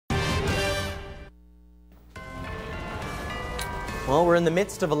Well, we're in the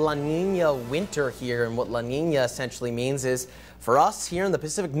midst of a La Nina winter here, and what La Nina essentially means is for us here in the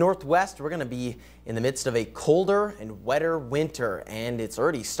Pacific Northwest, we're going to be in the midst of a colder and wetter winter, and it's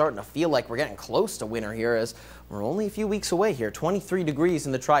already starting to feel like we're getting close to winter here as we're only a few weeks away here. 23 degrees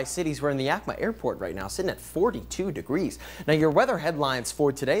in the Tri-Cities. We're in the Yakima Airport right now, sitting at 42 degrees. Now, your weather headlines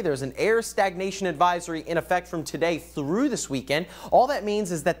for today: there's an air stagnation advisory in effect from today through this weekend. All that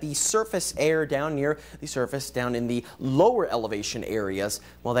means is that the surface air down near the surface, down in the lower elevation areas,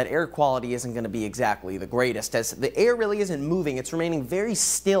 well, that air quality isn't going to be exactly the greatest, as the air really isn't moving. It's remaining very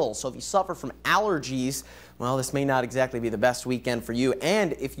still. So if you suffer from allergies, well, this may not exactly be the best weekend for you.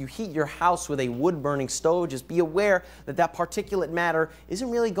 And if you heat your house with a wood-burning stove, just be aware that that particulate matter isn't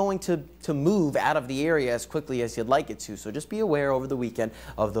really going to move out of the area as quickly as you'd like it to. So just be aware over the weekend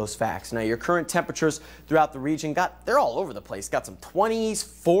of those facts. Now, your current temperatures throughout the region, they're all over the place. Got some 20s,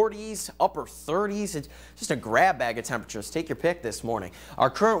 40s, upper 30s. It's just a grab bag of temperatures. Take your pick this morning. Our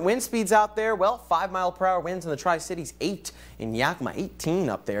current wind speeds out there, well, 5-mile-per-hour winds in the Tri-Cities, 8 in Yakima, 18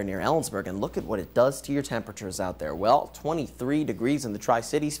 up there near Ellensburg. And look at what it does to your temperatures out there. Well, 23 degrees in the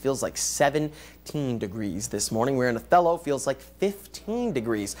Tri-Cities, feels like 17 degrees this morning. We're in Othello, feels like 15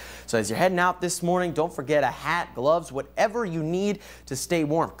 degrees. So as you're heading out this morning, don't forget a hat, gloves, whatever you need to stay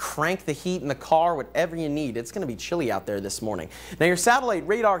warm. Crank the heat in the car, whatever you need. It's going to be chilly out there this morning. Now, your satellite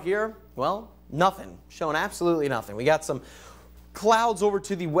radar here, well, nothing, showing absolutely nothing. We got some clouds over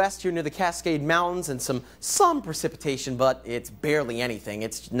to the west here near the Cascade Mountains and some precipitation, but it's barely anything.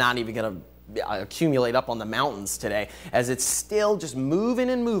 It's not even going to accumulate up on the mountains today, as it's still just moving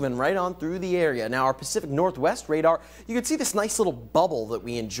and moving right on through the area. Now, our Pacific Northwest radar, you can see this nice little bubble that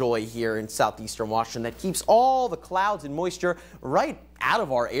we enjoy here in southeastern Washington that keeps all the clouds and moisture right out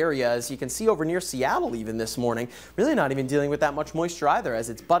of our area. As you can see over near Seattle even this morning, really not even dealing with that much moisture either, as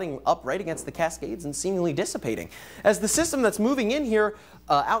it's butting up right against the Cascades and seemingly dissipating. As the system that's moving in here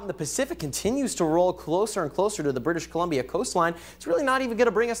out in the Pacific continues to roll closer and closer to the British Columbia coastline, it's really not even going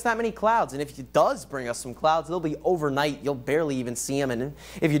to bring us that many clouds. And if it does bring us some clouds, they'll be overnight. You'll barely even see them. And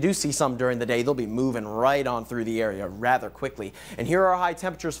if you do see some during the day, they'll be moving right on through the area rather quickly. And here are our high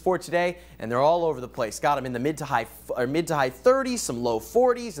temperatures for today, and they're all over the place. Got them in the mid to high 30s, some low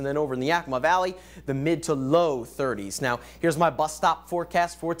 40s, and then over in the Yakima Valley, the mid to low 30s. Now, here's my bus stop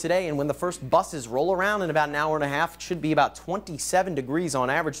forecast for today, and when the first buses roll around in about an hour and a half, it should be about 27 degrees on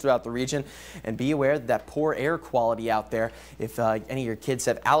average throughout the region. And be aware that poor air quality out there, if any of your kids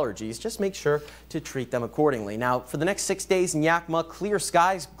have allergies, just make sure to treat them accordingly. Now, for the next 6 days in Yakima, clear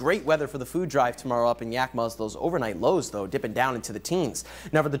skies, great weather for the food drive tomorrow up in Yakima. Those overnight lows, though, dipping down into the teens.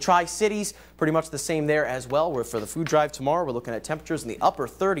 Now, for the Tri-Cities, pretty much the same there as well. For the food drive tomorrow, we're looking at temperatures in the upper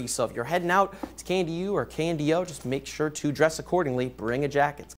 30s. So if you're heading out to KNDU or KNDO, just make sure to dress accordingly. Bring a jacket.